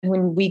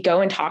When we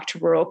go and talk to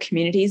rural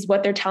communities,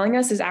 what they're telling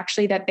us is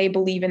actually that they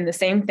believe in the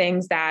same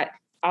things that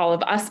all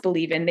of us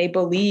believe in. They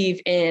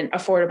believe in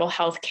affordable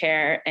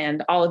healthcare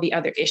and all of the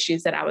other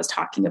issues that I was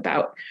talking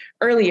about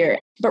earlier.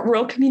 But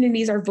rural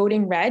communities are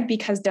voting red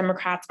because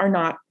Democrats are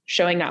not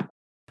showing up.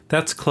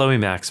 That's Chloe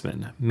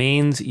Maxman,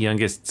 Maine's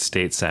youngest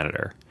state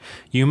senator.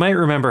 You might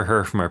remember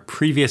her from our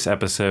previous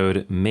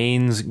episode,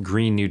 Maine's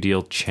Green New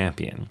Deal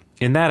champion.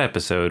 In that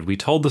episode, we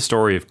told the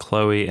story of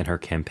Chloe and her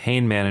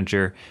campaign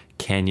manager,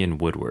 Canyon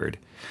Woodward.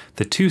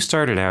 The two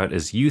started out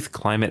as youth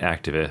climate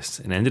activists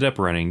and ended up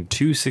running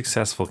 2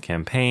 successful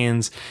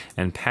campaigns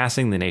and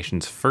passing the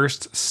nation's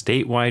first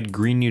statewide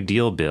Green New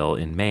Deal bill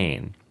in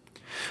Maine.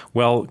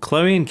 Well,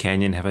 Chloe and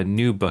Canyon have a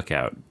new book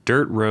out,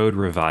 Dirt Road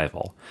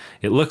Revival.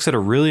 It looks at a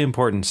really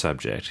important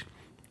subject,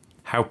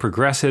 how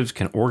progressives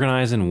can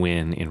organize and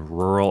win in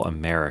rural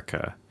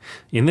America.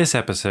 In this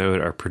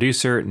episode, our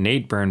producer,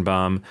 Nate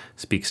Birnbaum,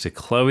 speaks to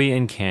Chloe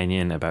and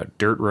Canyon about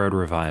Dirt Road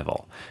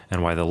Revival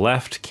and why the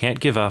left can't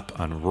give up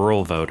on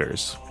rural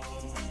voters.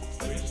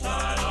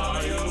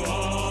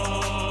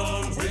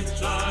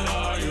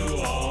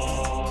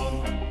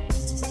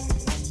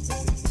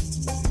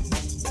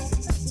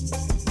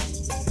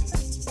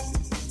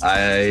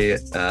 I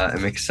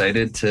am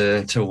excited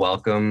to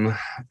welcome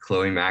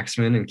Chloe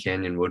Maxman and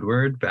Canyon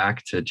Woodward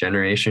back to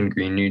Generation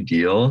Green New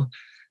Deal.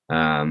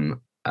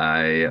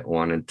 I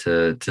wanted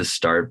to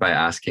start by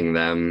asking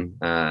them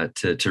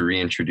to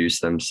reintroduce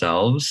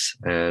themselves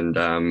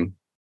and,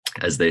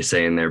 as they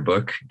say in their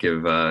book,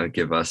 give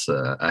us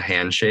a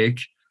handshake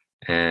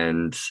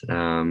and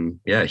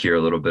hear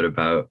a little bit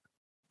about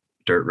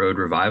Dirt Road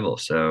Revival.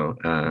 So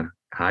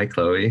hi,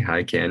 Chloe.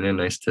 Hi, Canyon.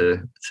 Nice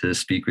to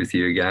speak with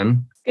you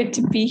again. Good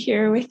to be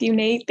here with you,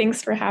 Nate.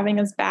 Thanks for having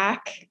us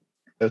back.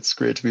 It's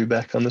great to be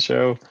back on the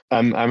show.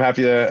 I'm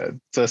happy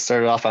to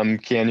start it off. I'm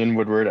Canyon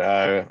Woodward.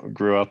 I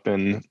grew up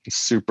in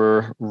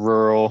super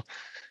rural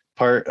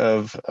part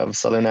of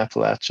Southern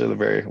Appalachia, the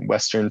very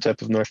western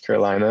tip of North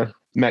Carolina.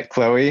 Met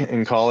Chloe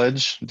in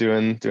college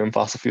doing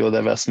fossil fuel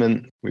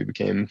divestment. We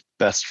became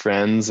best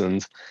friends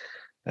and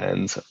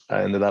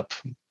I ended up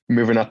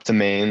moving up to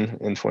Maine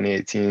in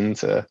 2018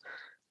 to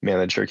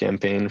manage her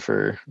campaign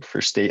for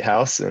State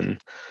House in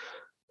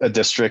a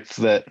district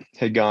that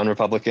had gone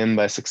Republican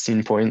by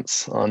 16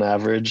 points on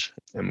average.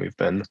 And we've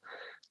been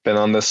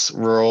on this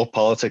rural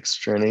politics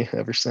journey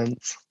ever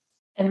since.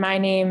 And my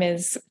name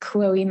is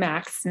Chloe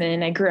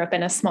Maxman. I grew up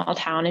in a small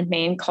town in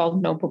Maine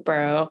called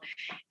Noblesboro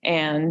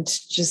and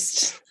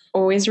just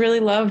always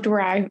really loved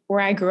where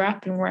I grew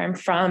up and where I'm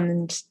from.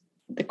 And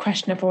the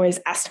question I've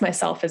always asked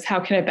myself is, how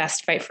can I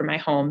best fight for my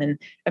home?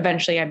 And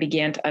eventually I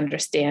began to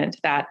understand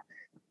that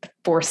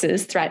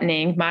forces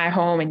threatening my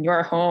home and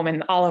your home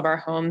and all of our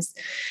homes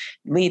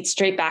lead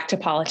straight back to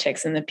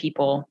politics and the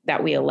people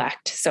that we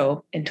elect.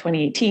 So in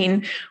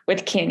 2018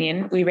 with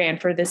Canyon, we ran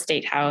for the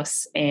State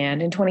House,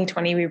 and in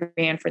 2020 we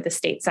ran for the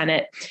State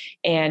Senate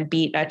and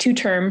beat a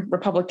 2-term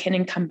Republican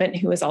incumbent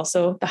who was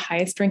also the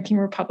highest ranking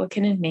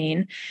Republican in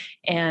Maine.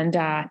 And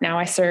now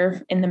I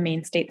serve in the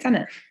Maine State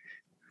Senate.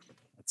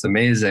 It's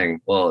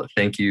amazing. Well,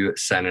 thank you,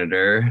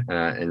 Senator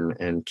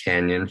and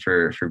Canyon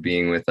for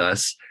being with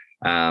us.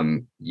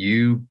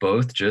 You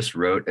both just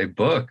wrote a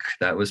book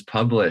that was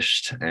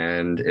published,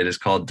 and it is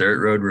called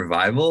Dirt Road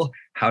Revival: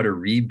 How to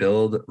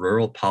Rebuild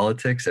Rural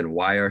Politics and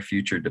Why Our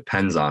Future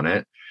Depends on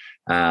It.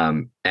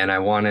 And I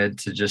wanted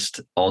to just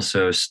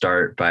also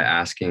start by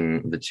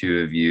asking the two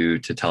of you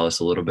to tell us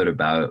a little bit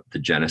about the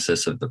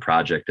genesis of the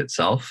project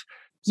itself.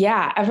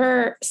 Yeah,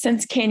 ever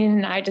since Canyon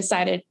and I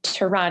decided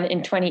to run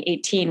in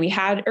 2018, we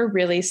had a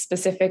really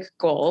specific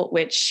goal,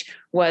 which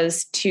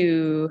was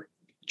to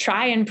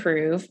try and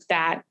prove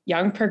that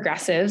young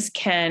progressives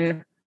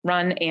can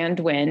run and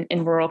win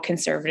in rural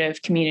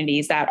conservative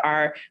communities that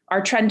are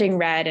trending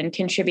red and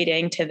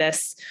contributing to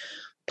this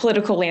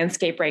political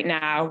landscape right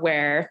now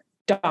where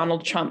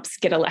Donald Trumps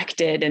get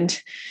elected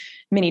and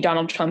many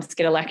Donald Trumps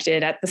get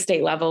elected at the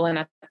state level and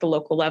at the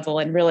local level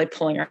and really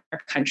pulling our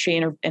country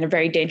in a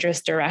very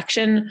dangerous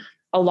direction.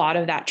 A lot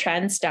of that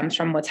trend stems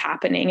from what's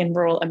happening in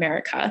rural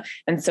America.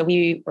 And so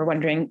we were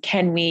wondering,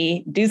 can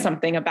we do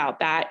something about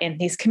that in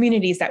these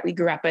communities that we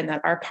grew up in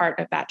that are part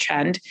of that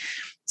trend?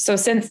 So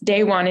since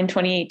day one in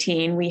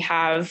 2018, we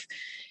have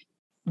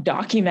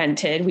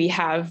documented, we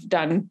have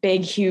done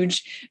big,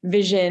 huge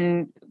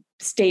vision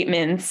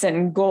statements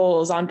and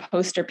goals on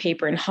poster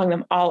paper and hung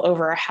them all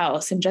over our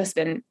house and just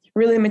been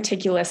really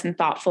meticulous and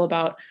thoughtful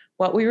about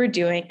what we were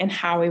doing and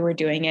how we were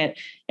doing it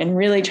and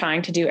really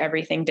trying to do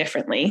everything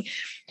differently.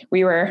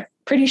 We were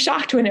pretty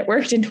shocked when it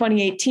worked in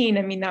 2018.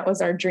 I mean, that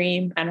was our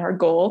dream and our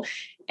goal,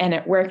 and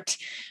it worked.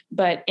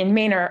 But in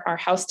Maine, our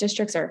House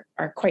districts are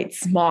quite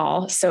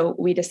small. So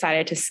we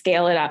decided to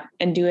scale it up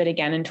and do it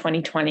again in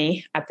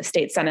 2020 at the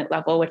state Senate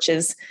level, which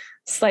is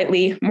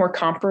slightly more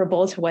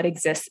comparable to what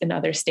exists in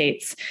other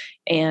states.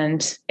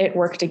 And it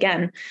worked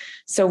again.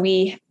 So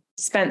we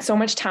spent so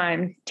much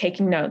time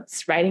taking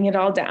notes, writing it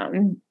all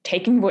down,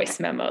 taking voice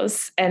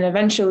memos. And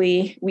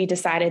eventually we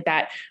decided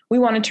that we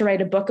wanted to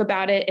write a book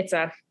about it.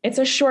 It's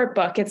a short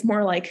book. It's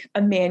more like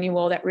a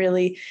manual that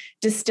really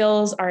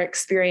distills our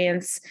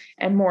experience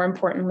and, more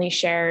importantly,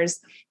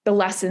 shares the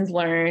lessons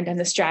learned and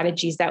the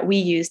strategies that we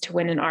use to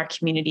win in our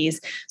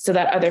communities so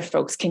that other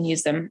folks can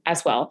use them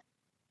as well.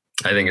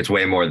 I think it's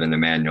way more than a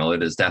manual.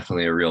 It is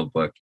definitely a real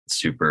book. It's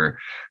super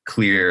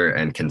clear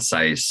and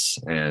concise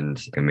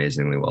and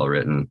amazingly well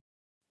written.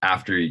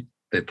 After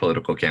the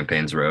political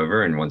campaigns were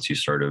over, and once you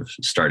sort of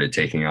started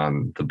taking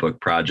on the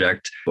book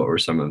project, what were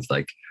some of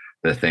like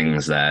the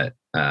things that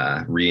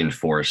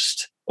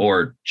reinforced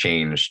or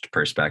changed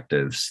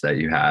perspectives that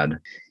you had?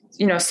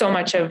 So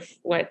much of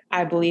what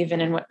I believe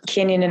in and what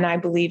Canyon and I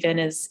believe in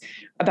is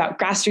about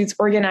grassroots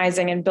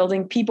organizing and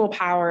building people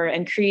power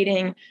and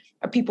creating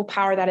a people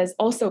power that is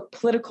also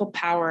political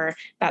power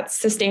that's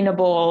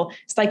sustainable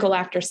cycle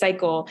after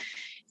cycle.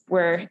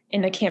 Where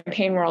in the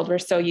campaign world, we're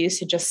so used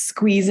to just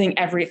squeezing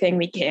everything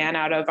we can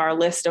out of our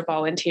list of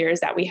volunteers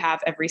that we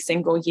have every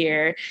single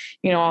year.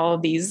 All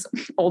of these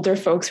older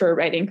folks who are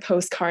writing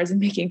postcards and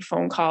making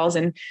phone calls.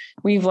 And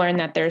we've learned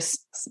that there's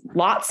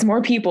lots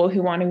more people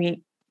who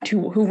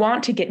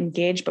want to get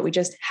engaged, but we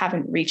just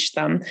haven't reached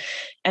them.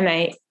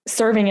 And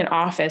serving in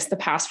office the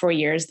past 4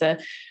 years, the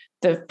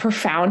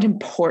profound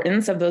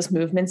importance of those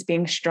movements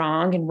being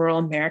strong in rural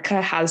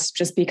America has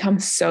just become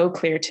so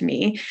clear to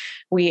me.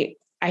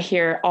 I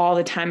hear all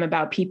the time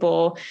about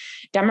people,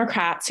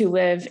 Democrats who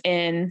live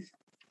in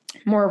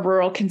more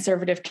rural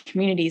conservative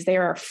communities. They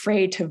are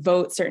afraid to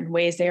vote certain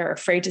ways. They are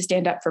afraid to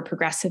stand up for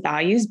progressive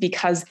values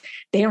because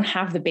they don't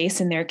have the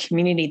base in their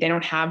community. They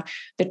don't have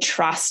the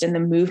trust and the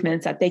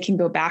movements that they can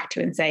go back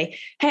to and say,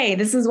 hey,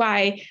 this is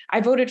why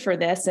I voted for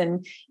this.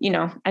 And,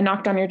 I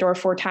knocked on your door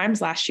 4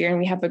 times last year and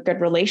we have a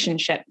good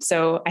relationship.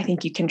 So I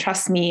think you can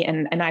trust me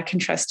and I can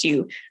trust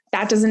you.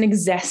 That doesn't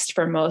exist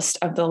for most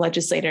of the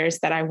legislators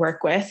that I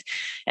work with.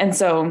 And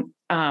so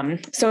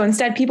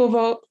instead people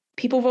vote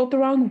the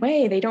wrong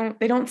way. They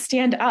don't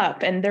stand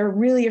up, and they're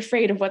really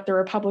afraid of what the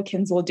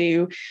Republicans will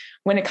do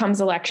when it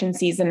comes election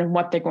season and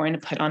what they're going to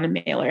put on a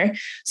mailer.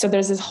 So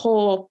there's this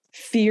whole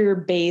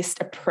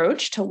fear-based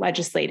approach to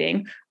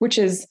legislating, which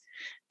is,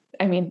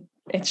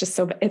 it's just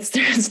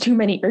there's too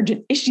many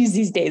urgent issues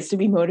these days to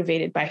be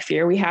motivated by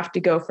fear. We have to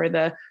go for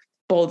the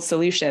bold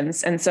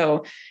solutions. And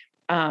so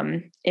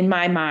in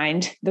my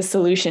mind, the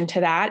solution to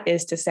that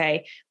is to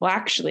say, well,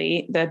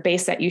 actually, the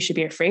base that you should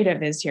be afraid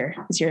of is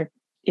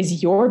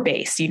your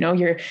base,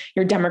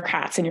 your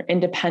Democrats and your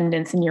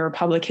independents and your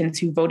Republicans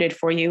who voted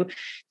for you.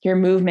 Your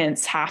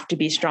movements have to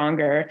be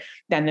stronger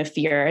than the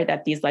fear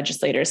that these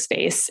legislators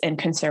face in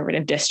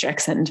conservative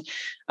districts. And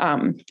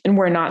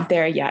we're not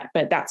there yet,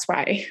 but that's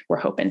why we're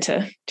hoping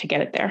to get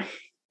it there.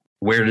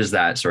 Where does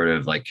that sort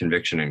of like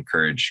conviction and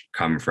courage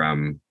come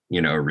from,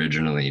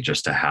 originally,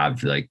 just to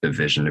have like the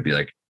vision to be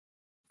like,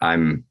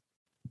 I'm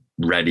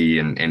ready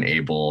and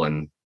able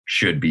and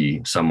should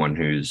be someone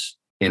who's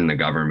in the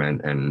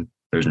government, and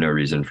there's no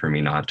reason for me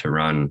not to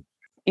run?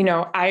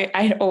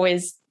 I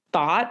always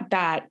thought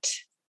that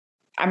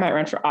I might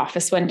run for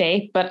office one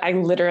day, but I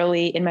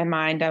literally, in my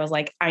mind, I was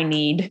like, I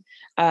need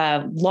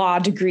a law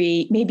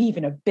degree, maybe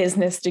even a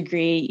business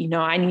degree.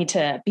 I need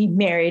to be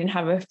married and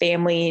have a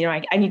family.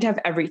 I need to have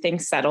everything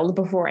settled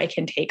before I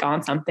can take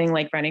on something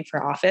like running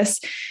for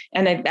office.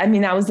 And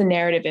that was the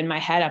narrative in my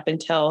head up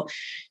until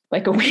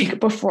like a week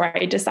before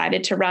I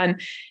decided to run.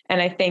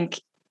 And I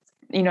think,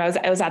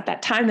 I was at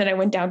that time that I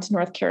went down to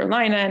North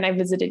Carolina and I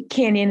visited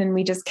Canyon, and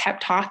we just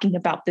kept talking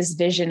about this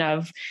vision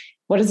of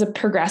what does a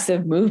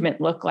progressive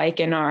movement look like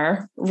in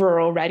our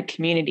rural red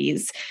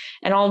communities.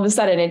 And all of a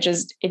sudden it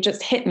just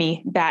hit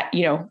me that,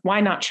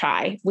 why not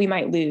try? We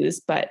might lose,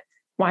 but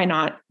why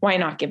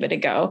not give it a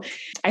go?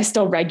 I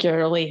still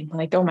regularly am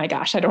like, oh my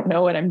gosh, I don't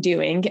know what I'm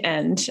doing.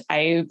 And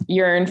I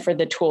yearn for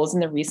the tools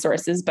and the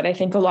resources. But I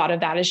think a lot of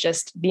that is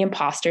just the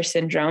imposter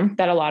syndrome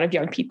that a lot of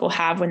young people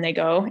have when they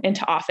go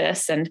into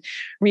office, and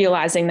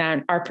realizing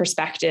that our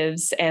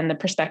perspectives and the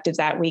perspectives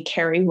that we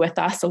carry with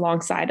us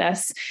alongside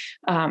us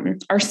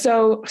are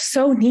so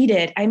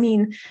needed.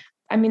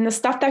 The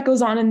stuff that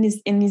goes on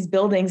in these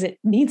buildings, it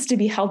needs to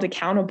be held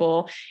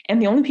accountable.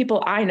 And the only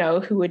people I know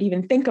who would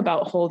even think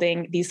about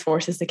holding these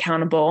forces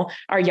accountable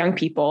are young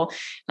people,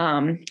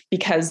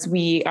 because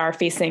we are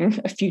facing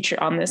a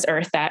future on this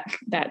earth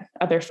that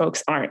other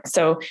folks aren't.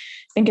 So I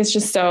think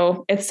it's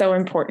so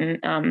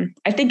important.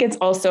 I think it's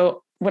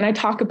also, when I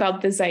talk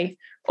about this, I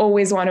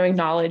always want to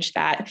acknowledge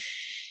that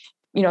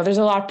there's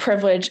a lot of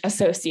privilege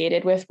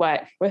associated with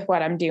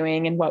what I'm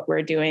doing and what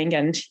we're doing.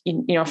 And,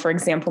 for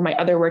example, my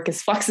other work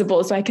is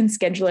flexible, so I can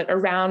schedule it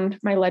around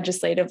my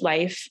legislative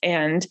life.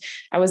 And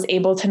I was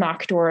able to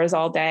knock doors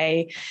all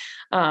day.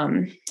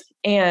 And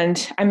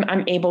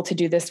I'm able to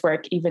do this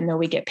work, even though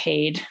we get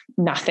paid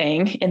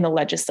nothing in the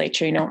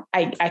legislature.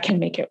 I can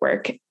make it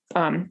work.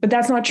 But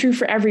that's not true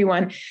for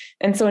everyone.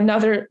 And so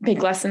another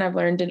big lesson I've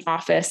learned in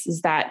office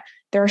is that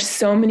there are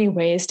so many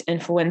ways to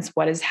influence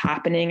what is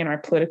happening in our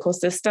political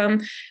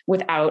system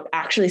without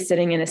actually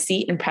sitting in a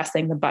seat and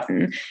pressing the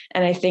button.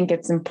 And I think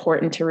it's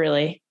important to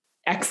really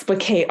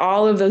explicate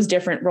all of those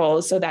different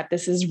roles so that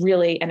this is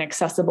really an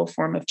accessible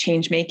form of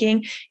change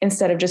making,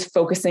 instead of just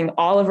focusing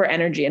all of our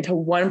energy into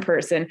one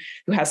person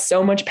who has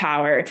so much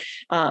power,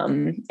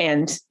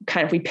 and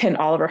kind of we pin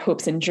all of our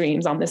hopes and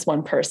dreams on this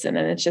one person,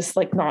 and it's just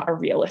like it's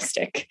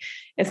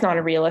not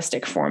a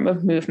realistic form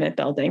of movement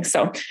building.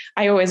 So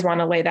I always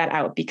want to lay that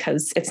out,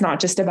 because it's not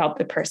just about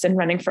the person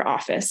running for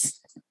office.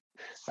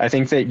 I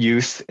think that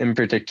youth in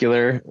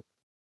particular,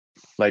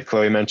 like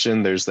Chloe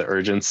mentioned, there's the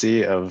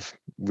urgency of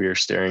we're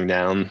staring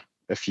down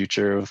a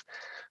future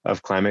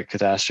of climate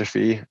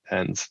catastrophe.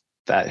 And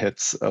that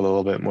hits a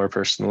little bit more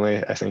personally,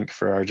 I think,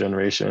 for our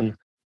generation.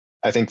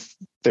 I think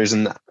there's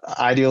an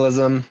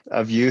idealism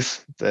of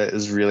youth that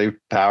is really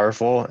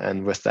powerful.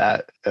 And with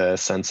that, a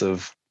sense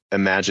of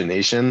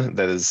imagination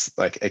that is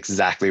like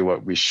exactly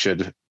what we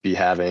should be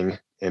having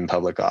in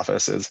public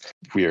offices.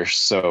 We are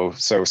so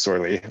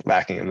sorely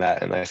lacking in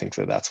that. And I think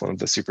that that's one of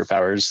the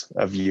superpowers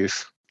of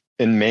youth.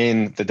 In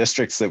Maine, the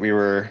districts that we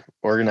were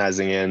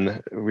organizing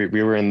in, we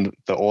were in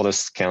the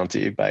oldest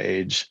county by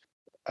age.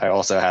 I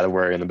also had a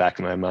worry in the back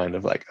of my mind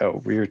of like,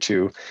 oh, we're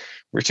two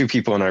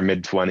people in our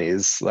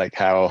mid-20s. Like,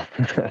 how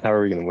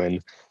are we going to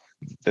win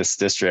this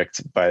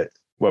district? But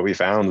what we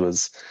found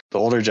was the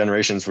older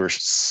generations were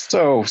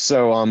so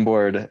on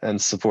board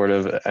and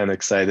supportive and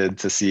excited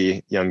to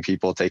see young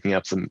people taking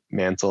up the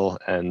mantle,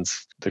 and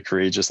the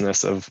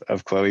courageousness of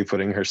Chloe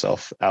putting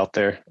herself out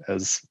there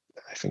as,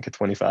 I think, a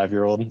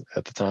 25-year-old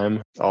at the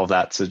time. All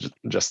that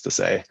just to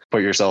say,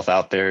 put yourself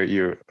out there.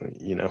 You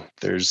know,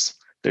 there's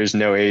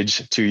no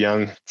age too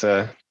young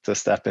to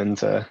step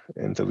into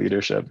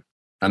leadership.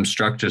 I'm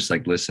struck just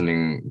like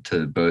listening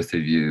to both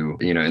of you.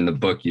 You know, in the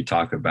book you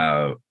talk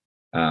about,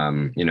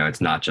 you know, it's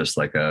not just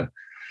like an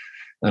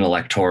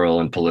electoral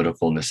and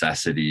political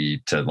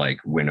necessity to like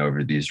win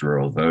over these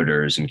rural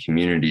voters and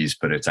communities,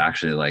 but it's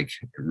actually like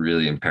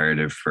really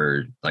imperative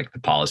for like the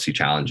policy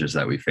challenges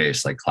that we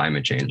face, like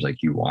climate change.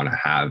 Like, you want to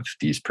have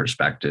these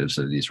perspectives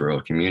of these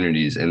rural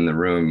communities in the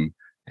room,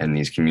 and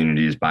these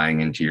communities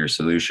buying into your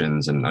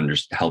solutions and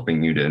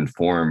helping you to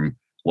inform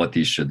what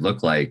these should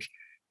look like.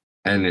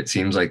 And it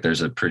seems like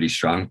there's a pretty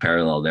strong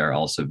parallel there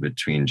also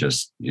between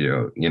just,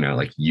 you know,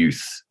 like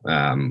youth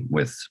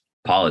with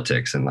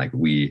politics. And like,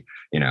 we,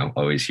 you know,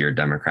 always hear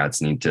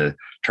Democrats need to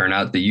turn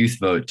out the youth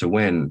vote to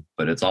win,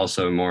 but it's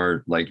also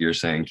more like you're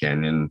saying,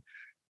 Canyon,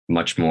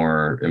 much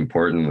more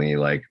importantly,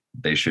 like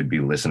they should be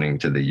listening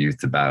to the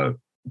youth about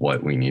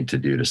what we need to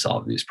do to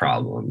solve these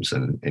problems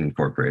and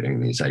incorporating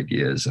these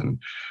ideas and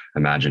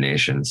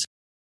imaginations.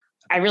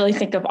 I really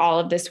think of all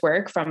of this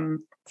work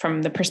from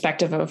the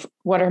perspective of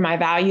what are my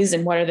values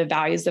and what are the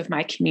values of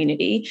my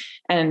community.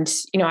 And,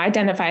 you know, I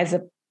identify as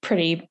a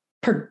pretty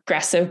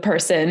progressive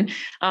person,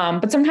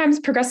 but sometimes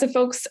progressive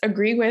folks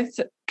agree with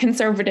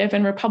conservative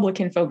and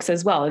Republican folks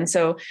as well. And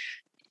so,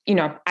 you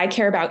know, I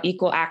care about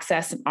equal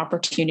access and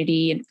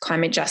opportunity and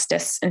climate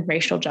justice and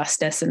racial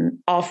justice and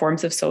all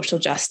forms of social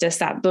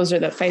justice. Those are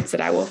the fights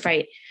that I will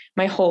fight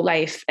my whole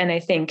life. And I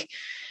think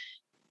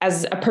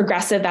as a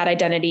progressive, that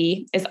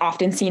identity is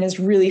often seen as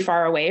really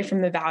far away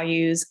from the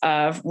values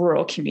of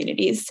rural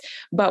communities.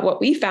 But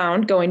what we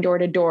found going door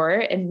to door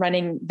and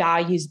running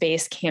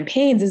values-based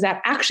campaigns is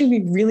that actually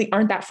we really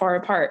aren't that far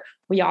apart.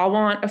 We all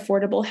want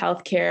affordable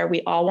healthcare.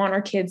 We all want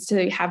our kids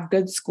to have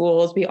good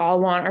schools. We all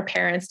want our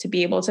parents to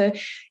be able to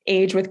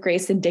age with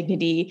grace and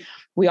dignity.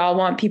 We all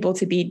want people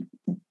to be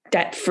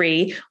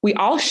debt-free. We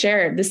all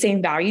share the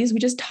same values. We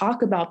just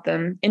talk about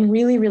them in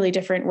really, really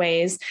different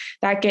ways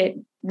that get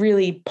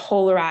really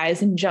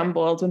polarized and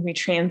jumbled when we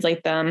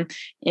translate them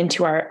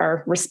into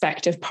our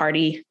respective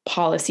party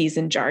policies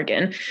and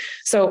jargon.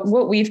 So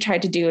what we've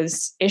tried to do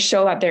is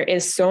show that there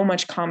is so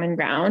much common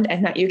ground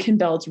and that you can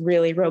build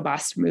really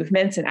robust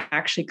movements and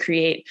actually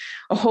create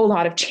a whole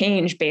lot of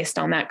change based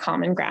on that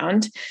common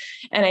ground.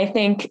 And I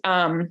think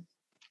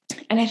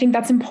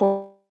that's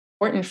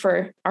important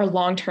for our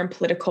long-term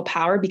political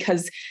power,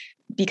 because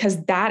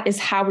that is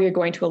how we are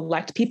going to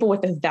elect people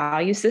with a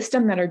value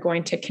system that are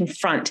going to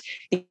confront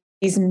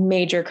these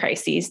major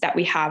crises that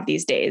we have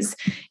these days.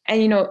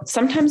 And, you know,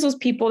 sometimes those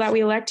people that we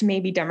elect may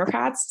be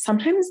Democrats,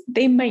 sometimes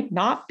they might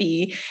not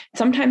be,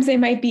 sometimes they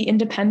might be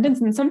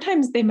independents, and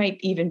sometimes they might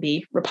even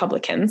be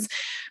Republicans.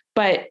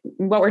 But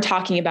what we're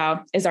talking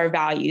about is our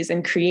values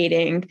and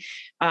creating,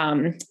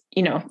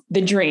 you know,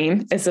 the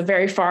dream is a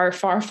very far,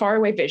 far, far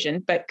away vision,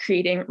 but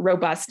creating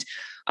robust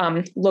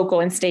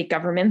local and state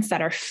governments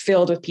that are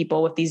filled with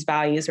people with these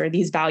values, or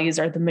these values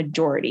are the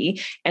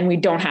majority, and we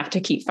don't have to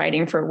keep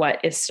fighting for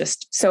what is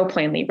just so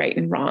plainly right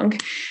and wrong.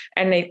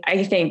 And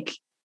I think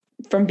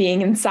from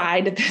being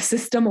inside the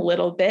system a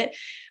little bit,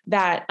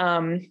 that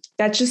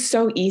that's just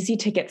so easy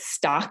to get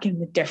stuck in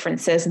the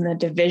differences and the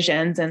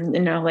divisions, and,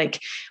 you know, like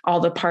all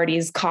the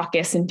parties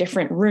caucus in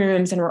different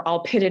rooms and we're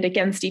all pitted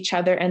against each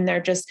other. And they're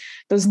just,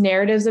 those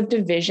narratives of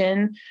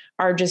division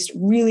are just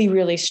really,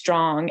 really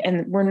strong.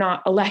 And we're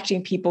not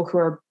electing people who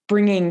are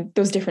bringing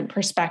those different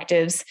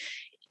perspectives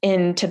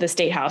into the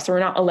state house. So we're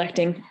not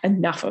electing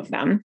enough of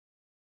them.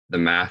 The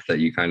math that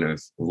you kind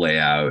of lay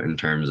out in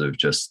terms of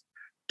just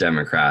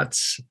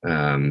Democrats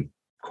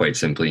quite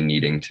simply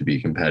needing to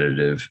be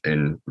competitive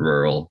in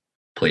rural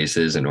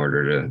places in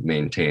order to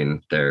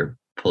maintain their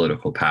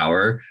political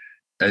power.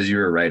 As you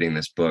were writing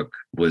this book,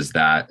 was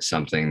that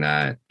something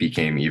that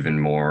became even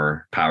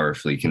more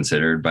powerfully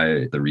considered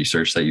by the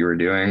research that you were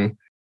doing?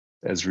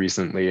 As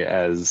recently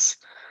as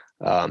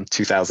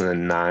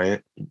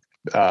 2009,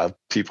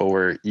 people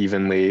were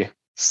evenly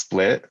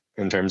split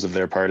in terms of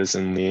their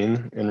partisan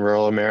lean in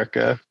rural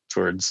America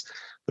towards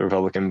the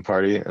Republican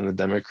Party and the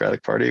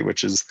Democratic Party,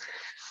 which is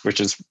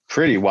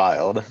pretty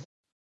wild.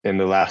 In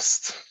the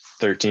last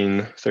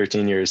 13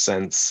 years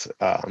since,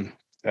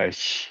 a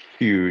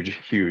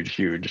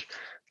huge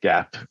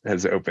gap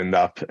has opened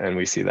up, and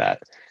we see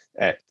that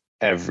at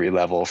every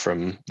level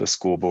from the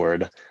school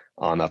board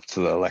on up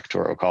to the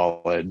electoral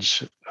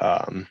college,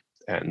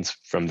 and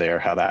from there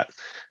how that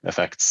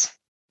affects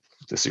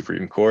the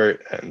Supreme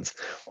Court and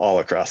all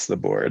across the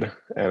board.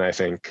 And I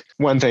think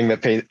one thing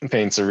that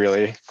paints a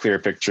really clear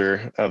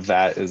picture of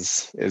that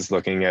is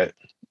looking at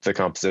the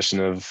composition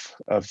of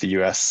the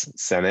US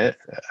Senate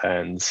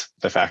and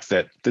the fact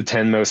that the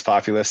 10 most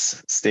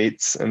populous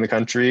states in the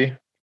country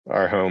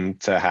are home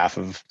to half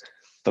of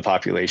the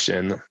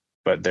population,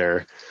 but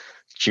their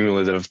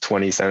cumulative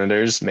 20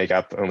 senators make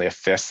up only a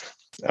fifth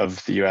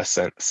of the US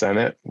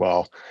Senate,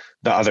 while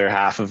the other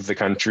half of the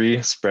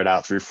country, spread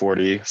out through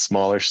 40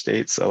 smaller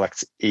states,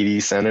 elects 80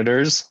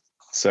 senators.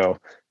 So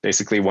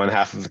basically one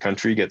half of the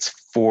country gets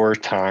 4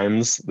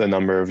 times the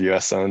number of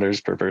US senators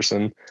per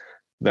person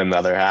than the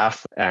other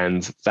half.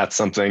 And that's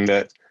something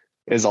that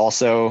is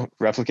also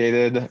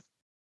replicated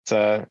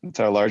to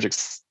a large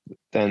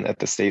extent at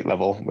the state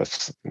level,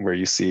 with where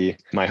you see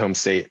my home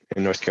state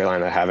in North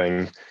Carolina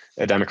having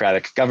a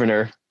Democratic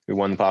governor who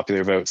won the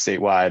popular vote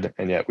statewide,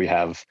 and yet we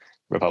have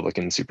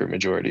Republican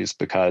supermajorities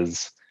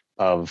because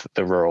of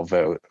the rural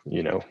vote.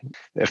 You know,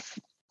 if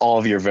all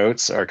of your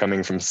votes are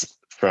coming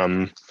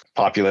from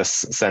populous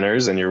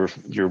centers and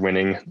you're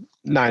winning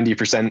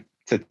 90%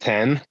 to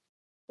 10,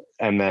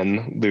 and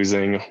then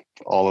losing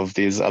all of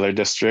these other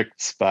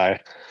districts by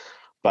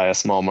a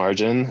small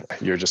margin,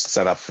 you're just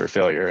set up for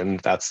failure. And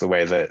that's the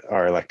way that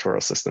our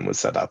electoral system was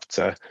set up,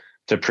 to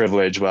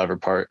privilege whatever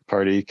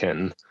party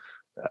can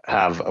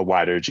have a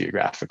wider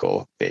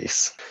geographical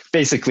base.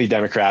 Basically,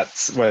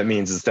 Democrats, what it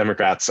means is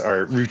Democrats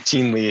are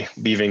routinely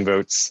leaving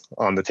votes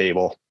on the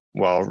table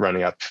while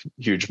running up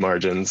huge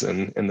margins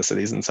in the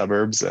cities and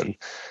suburbs. And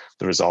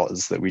the result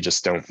is that we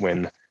just don't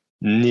win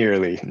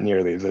nearly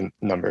the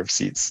number of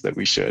seats that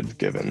we should,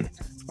 given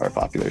our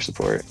popular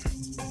support.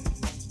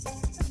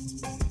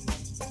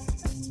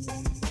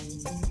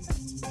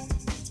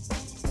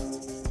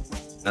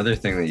 Another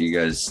thing that you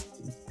guys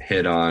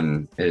hit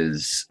on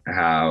is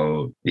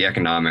how the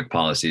economic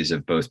policies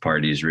of both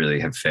parties really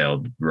have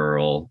failed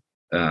rural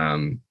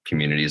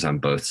communities on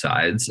both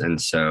sides.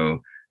 And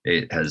so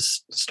it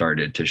has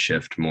started to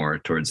shift more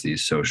towards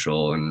these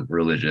social and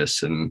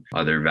religious and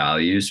other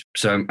values.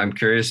 So I'm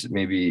curious,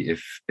 maybe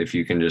if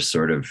you can just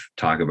sort of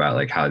talk about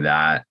like how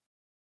that,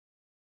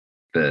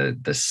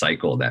 the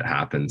cycle that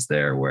happens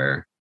there,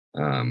 where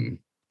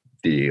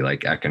the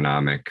like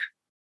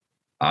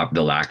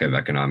the lack of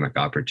economic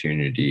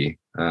opportunity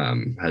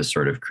has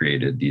sort of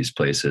created these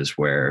places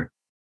where,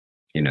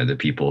 you know, the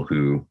people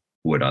who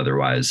would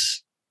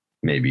otherwise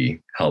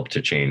maybe help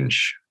to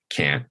change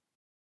can't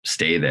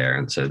stay there,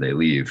 and so they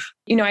leave.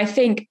 You know, I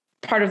think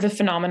part of the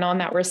phenomenon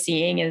that we're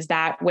seeing is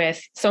that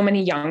with so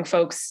many young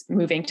folks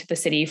moving to the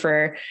city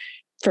for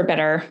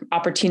better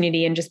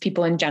opportunity, and just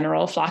people in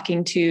general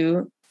flocking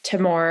to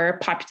more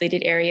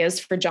populated areas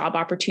for job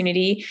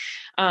opportunity,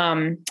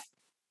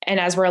 and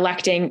as we're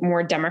electing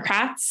more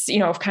Democrats, you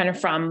know, kind of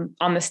from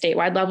on the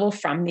statewide level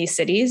from these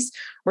cities,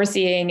 we're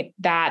seeing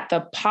that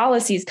the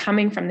policies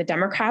coming from the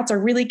Democrats are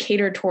really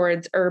catered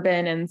towards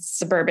urban and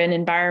suburban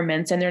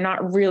environments. And they're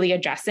not really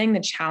addressing the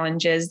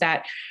challenges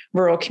that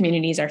rural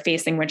communities are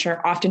facing, which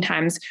are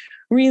oftentimes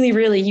really,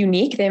 really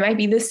unique. They might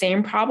be the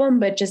same problem,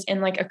 but just in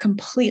like a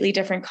completely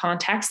different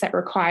context that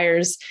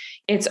requires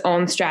its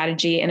own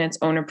strategy and its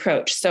own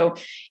approach. So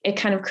it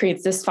kind of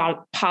creates this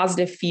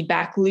positive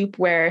feedback loop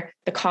where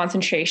the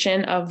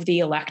concentration of the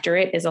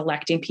electorate is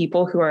electing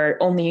people who are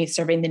only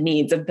serving the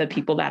needs of the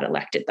people that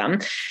elected them,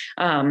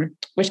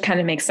 which kind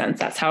of makes sense.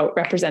 That's how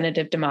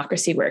representative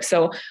democracy works.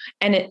 So,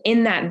 and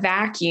in that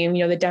vacuum,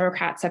 you know, the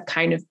Democrats have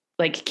kind of,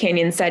 like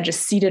Canyon said,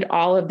 just ceded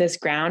all of this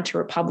ground to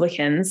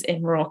Republicans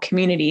in rural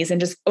communities and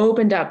just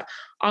opened up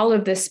all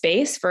of this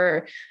space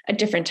for a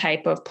different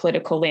type of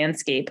political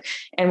landscape.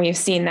 And we've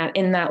seen that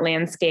in that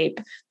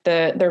landscape,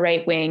 the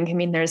right wing, I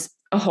mean, there's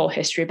a whole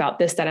history about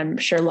this that I'm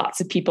sure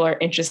lots of people are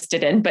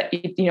interested in, but,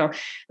 you know,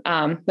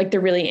 like the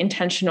really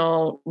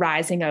intentional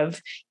rising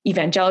of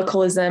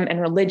evangelicalism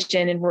and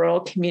religion in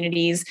rural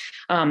communities,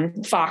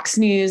 Fox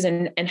News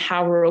and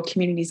how rural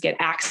communities get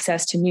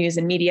access to news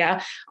and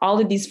media. All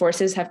of these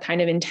forces have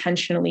kind of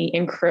intentionally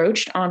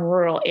encroached on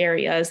rural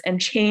areas and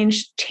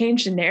changed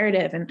the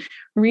narrative and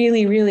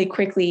really, really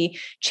quickly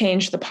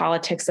changed the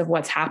politics of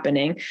what's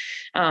happening.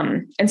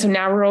 And so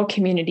now rural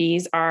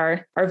communities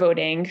are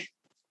voting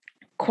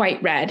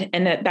quite red,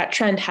 and that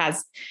trend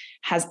has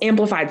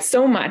amplified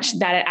so much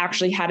that it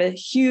actually had a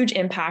huge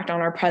impact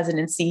on our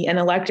presidency and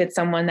elected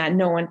someone that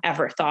no one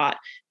ever thought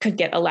could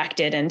get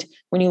elected. And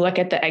when you look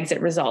at the exit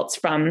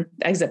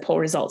poll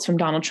results from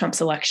Donald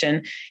Trump's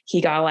election, he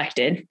got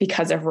elected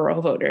because of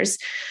rural voters.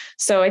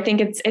 So I think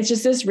it's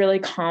just this really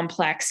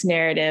complex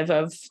narrative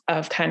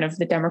of kind of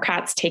the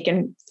Democrats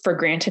taking for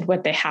granted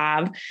what they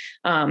have,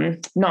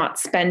 not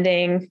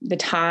spending the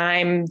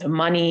time, the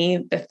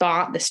money, the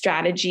thought, the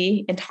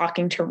strategy in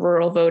talking to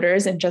rural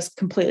voters, and just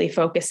completely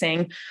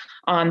focusing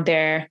on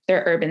their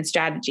urban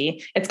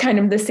strategy. It's kind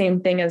of the same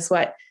thing as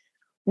what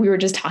we were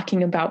just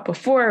talking about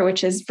before,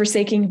 which is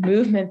forsaking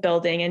movement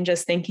building and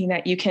just thinking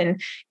that you can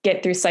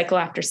get through cycle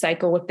after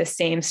cycle with the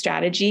same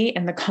strategy.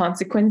 And the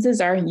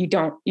consequences are you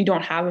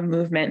don't have a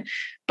movement.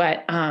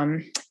 But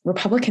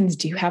Republicans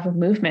do have a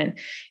movement.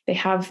 They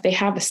have a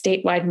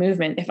statewide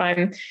movement. If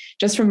I'm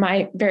just from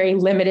my very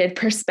limited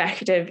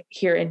perspective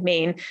here in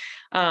Maine,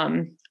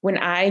 when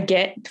I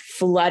get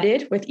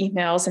flooded with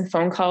emails and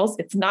phone calls,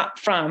 it's not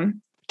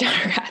from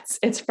Democrats,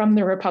 it's from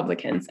the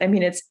Republicans. I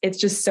mean, it's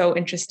just so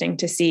interesting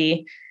to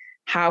see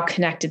how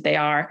connected they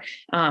are,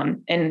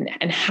 and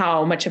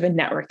how much of a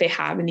network they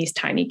have in these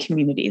tiny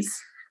communities.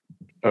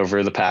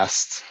 Over the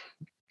past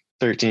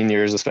 13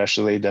 years,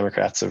 especially,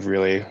 Democrats have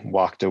really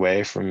walked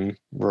away from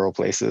rural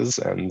places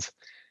and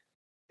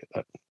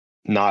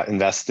not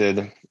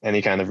invested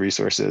any kind of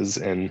resources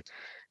in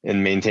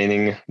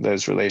maintaining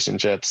those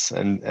relationships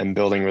and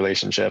building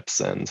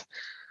relationships. And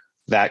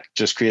that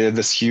just created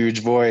this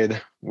huge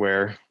void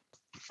where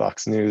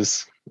Fox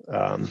News,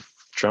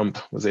 Trump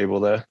was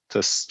able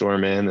to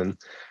storm in.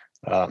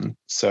 And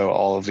so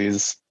all of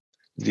these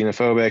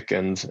xenophobic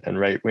and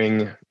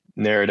right-wing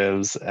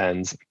narratives,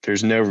 and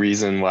there's no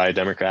reason why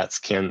Democrats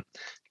can't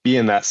be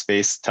in that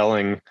space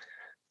telling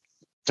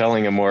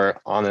a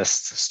more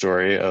honest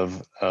story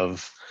of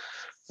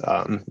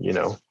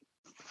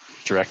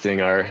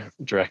directing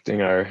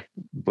our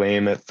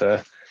blame at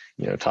the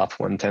top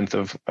 1/10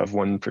 of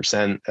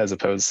 1%, as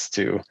opposed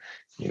to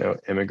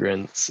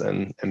immigrants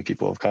and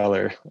people of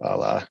color, a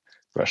la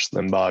Rush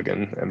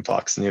Limbaugh and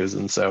Fox News.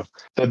 And so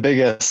the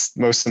biggest,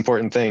 most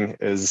important thing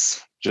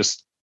is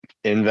just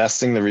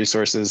investing the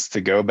resources to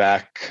go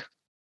back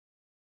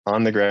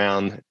on the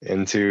ground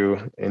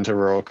into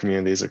rural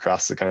communities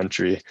across the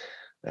country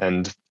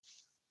and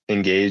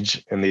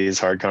engage in these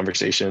hard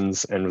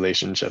conversations and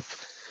relationship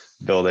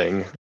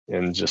building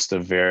in just a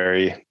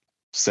very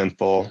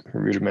simple,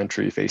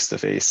 rudimentary,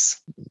 face-to-face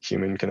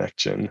human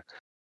connection.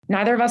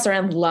 Neither of us are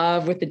in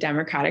love with the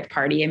Democratic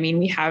Party. I mean,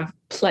 we have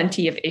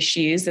plenty of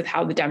issues with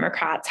how the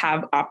Democrats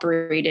have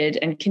operated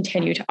and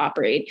continue to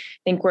operate.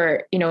 I think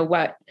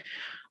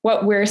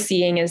what we're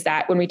seeing is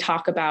that when we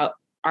talk about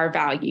our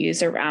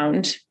values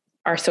around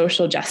our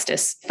social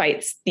justice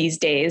fights these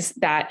days,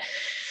 that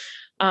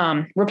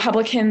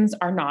Republicans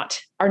are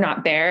not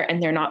there,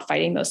 and they're not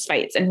fighting those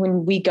fights. And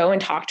when we go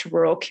and talk to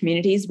rural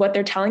communities, what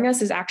they're telling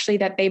us is actually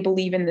that they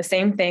believe in the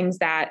same things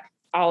that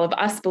all of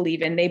us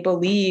believe in. They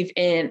believe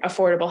in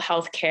affordable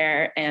health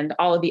care and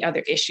all of the other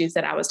issues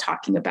that I was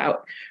talking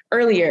about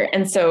earlier.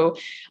 And so,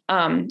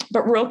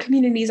 but rural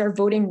communities are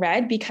voting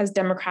red because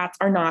Democrats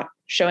are not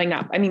showing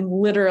up. I mean,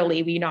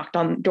 literally, we knocked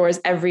on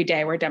doors every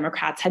day where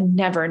Democrats had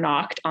never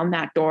knocked on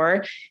that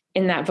door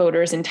in that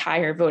voter's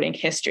entire voting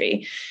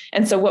history.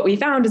 And so what we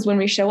found is when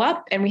we show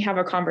up and we have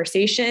a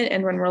conversation,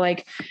 and when we're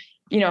like,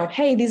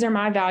 hey, these are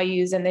my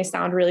values and they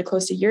sound really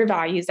close to your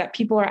values, that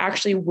people are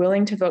actually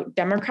willing to vote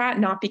Democrat,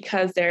 not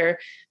because they're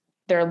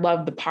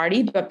love the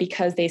party, but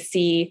because they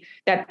see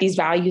that these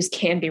values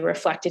can be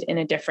reflected in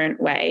a different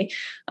way.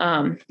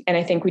 And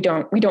I think we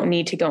don't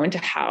need to go into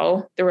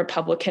how the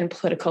Republican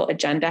political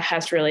agenda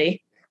has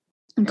really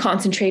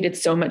concentrated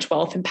so much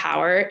wealth and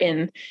power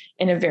in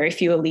a very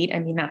few elite. I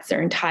mean, that's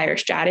their entire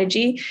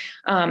strategy.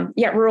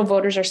 Yet rural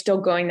voters are still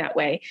going that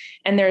way.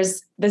 And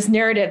there's this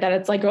narrative that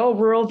it's like, oh,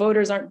 rural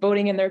voters aren't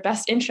voting in their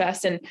best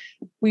interest. And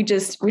we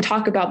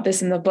talk about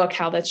this in the book,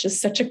 how that's just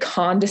such a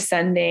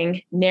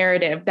condescending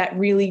narrative that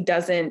really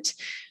doesn't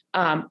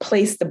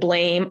place the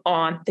blame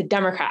on the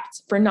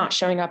Democrats for not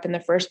showing up in the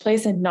first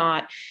place and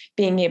not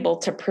being able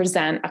to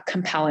present a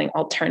compelling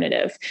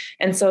alternative.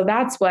 And so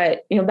that's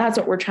what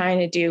we're trying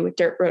to do with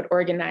Dirt Road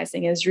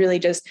Organizing, is really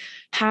just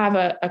have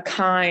a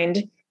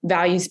kind,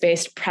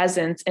 values-based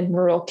presence in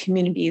rural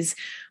communities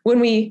when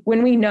we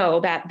know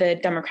that the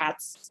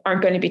Democrats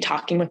aren't going to be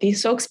talking with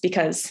these folks,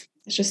 because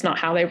it's just not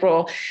how they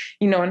roll,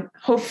 and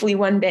hopefully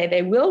one day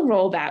they will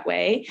roll that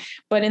way.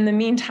 But in the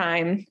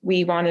meantime,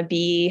 we want to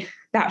be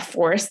that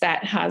force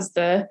that has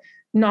the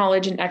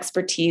knowledge and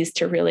expertise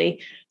to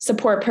really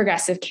support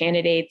progressive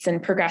candidates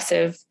and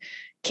progressive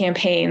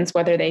campaigns,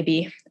 whether they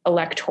be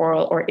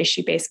electoral or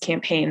issue-based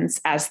campaigns,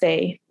 as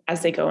they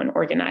go and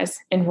organize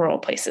in rural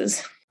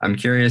places. I'm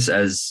curious,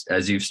 as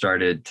you've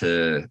started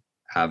to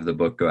have the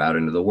book go out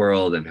into the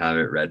world and have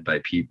it read by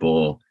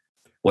people,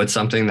 what's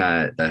something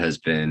that has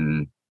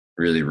been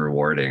really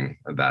rewarding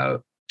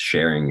about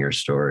sharing your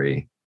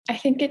story? I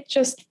think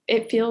I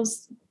feel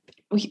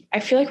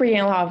like we're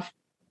getting a lot of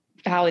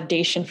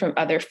validation from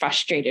other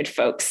frustrated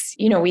folks.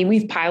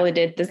 We've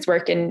piloted this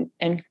work and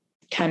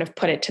kind of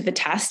put it to the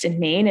test in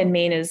Maine, and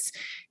Maine is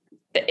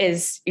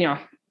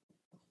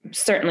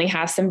certainly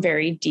has some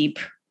very deep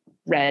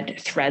red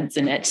threads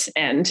in it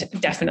and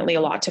definitely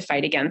a lot to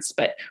fight against.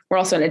 But we're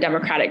also in a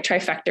Democratic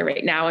trifecta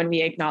right now, and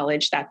we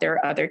acknowledge that there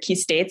are other key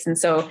states. And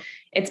so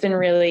it's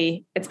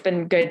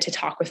been good to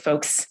talk with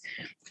folks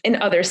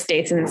in other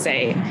states and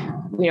say,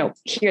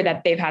 hear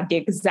that they've had the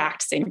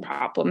exact same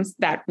problems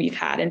that we've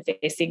had and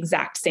face the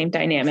exact same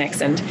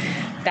dynamics, and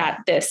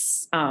that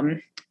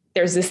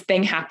there's this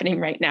thing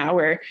happening right now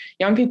where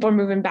young people are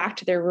moving back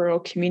to their rural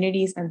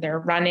communities and they're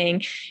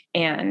running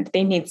and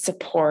they need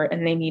support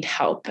and they need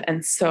help.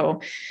 And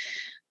so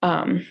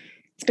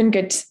it's been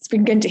good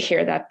to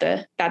hear that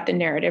the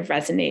narrative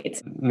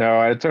resonates. No,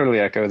 I totally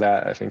echo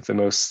that. I think the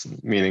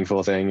most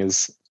meaningful thing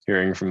is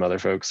hearing from other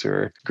folks who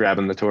are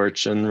grabbing the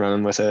torch and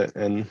running with it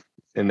and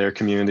in their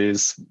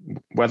communities,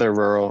 whether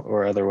rural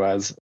or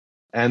otherwise,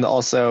 and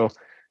also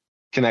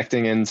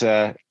connecting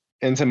into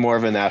more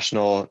of a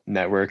national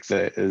network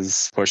that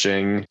is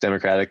pushing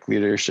Democratic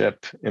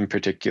leadership in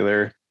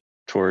particular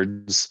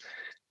towards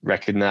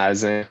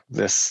recognizing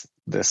this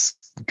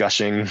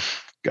gushing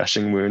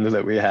wound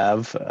that we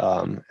have,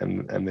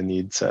 and the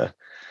need to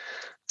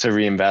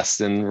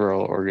reinvest in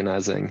rural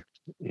organizing.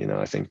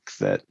 I think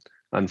that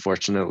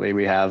unfortunately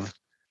we have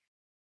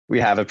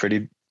a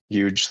pretty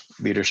huge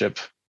leadership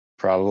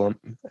problem,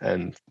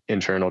 and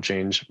internal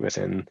change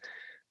within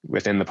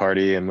the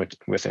party and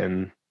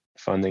within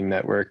funding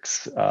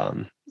networks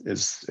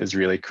is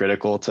really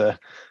critical to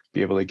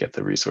be able to get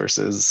the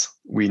resources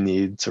we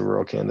need to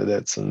rural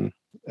candidates and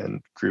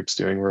groups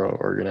doing rural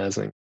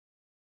organizing.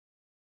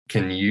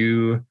 Can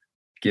you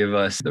give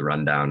us the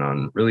rundown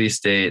on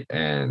release date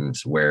and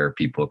where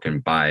people can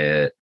buy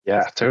it?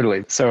 Yeah,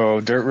 totally.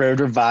 So Dirt Road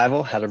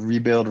Revival, How to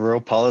Rebuild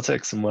Rural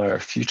Politics and What Our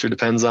Future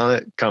Depends on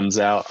It, comes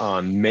out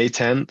on May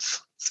 10th.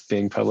 It's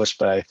being published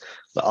by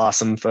the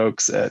awesome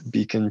folks at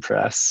Beacon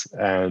Press,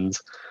 and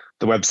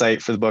the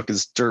website for the book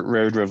is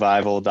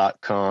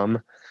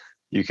dirtroadrevival.com.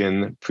 You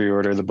can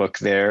pre-order the book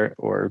there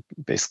or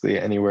basically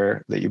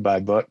anywhere that you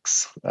buy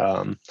books.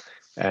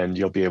 And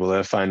you'll be able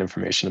to find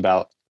information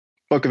about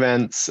book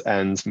events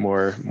and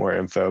more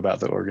info about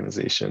the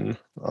organization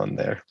on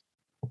there.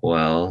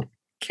 Well,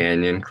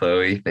 Canyon,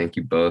 Chloe, thank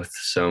you both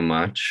so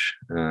much.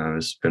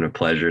 It's been a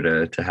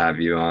pleasure to have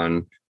you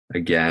on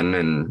again,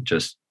 and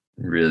just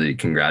really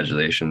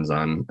congratulations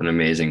on an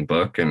amazing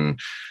book. And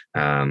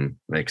I'm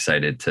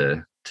excited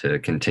to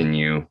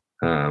continue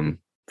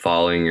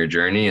following your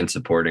journey and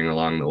supporting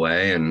along the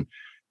way. And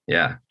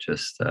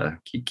just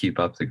keep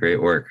up the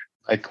great work.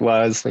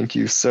 Likewise, thank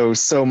you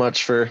so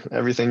much for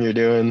everything you're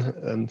doing,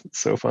 and it's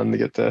so fun to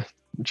get to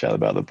chat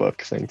about the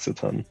book. Thanks a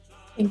ton.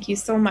 Thank you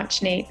so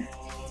much, Nate.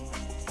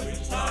 Which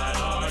side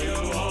are you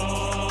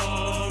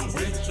on?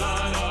 Which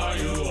side are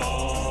you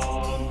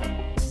on?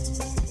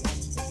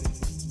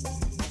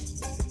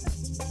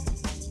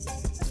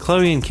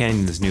 Chloe and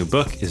Canyon's new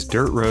book is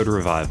Dirt Road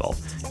Revival.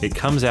 It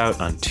comes out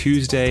on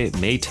Tuesday,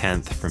 May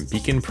 10th from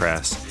Beacon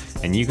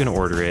Press, and you can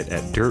order it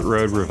at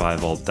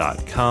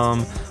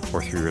dirtroadrevival.com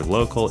or through your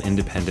local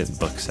independent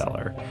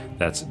bookseller.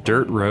 That's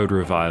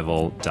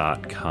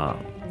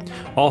dirtroadrevival.com.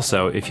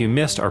 Also, if you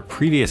missed our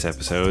previous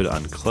episode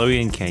on Chloe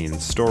and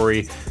Canyon's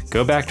story,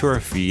 go back to our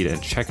feed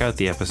and check out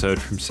the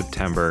episode from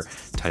September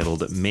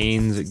titled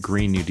Maine's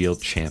Green New Deal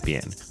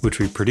Champion, which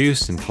we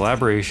produced in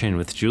collaboration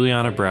with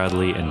Juliana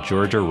Bradley and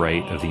Georgia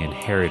Wright of the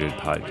Inherited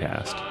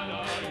podcast.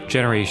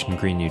 Generation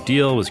Green New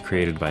Deal was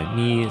created by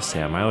me,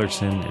 Sam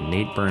Eilertson, and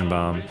Nate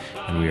Birnbaum,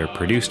 and we are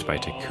produced by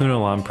Tikkun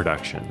Olam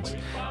Productions.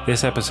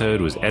 This episode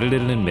was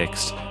edited and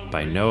mixed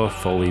by Noah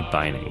Foley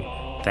Binding.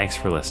 Thanks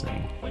for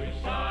listening.